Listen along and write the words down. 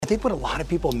think what a lot of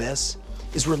people miss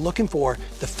is we're looking for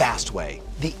the fast way,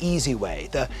 the easy way,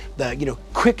 the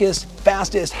quickest,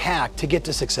 fastest hack to get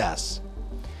to success.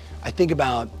 I think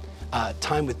about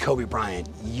time with Kobe Bryant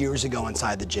years ago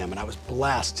inside the gym, and I was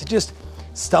blessed to just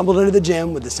stumble into the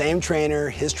gym with the same trainer,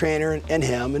 his trainer and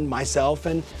him and myself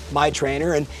and my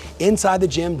trainer, and inside the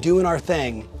gym doing our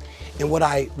thing. And what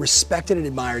I respected and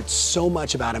admired so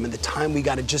much about him and the time we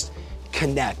got to just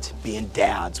connect, being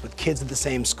dads with kids at the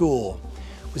same school,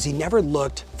 was he never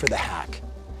looked for the hack.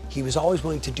 He was always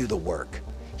willing to do the work.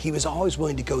 He was always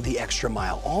willing to go the extra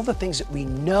mile. All the things that we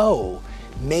know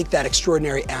make that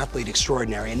extraordinary athlete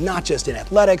extraordinary, and not just in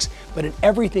athletics, but in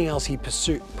everything else he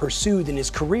pursued in his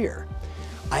career.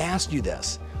 I asked you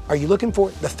this, are you looking for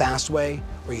the fast way,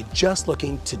 or are you just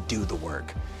looking to do the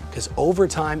work? Because over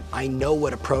time, I know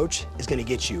what approach is going to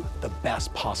get you the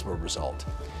best possible result.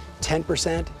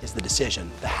 10% is the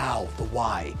decision, the how, the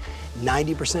why.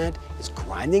 90% is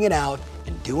grinding it out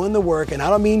and doing the work. And I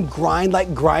don't mean grind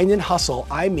like grind and hustle.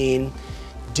 I mean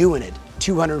doing it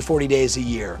 240 days a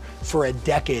year for a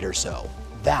decade or so.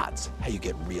 That's how you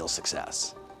get real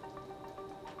success.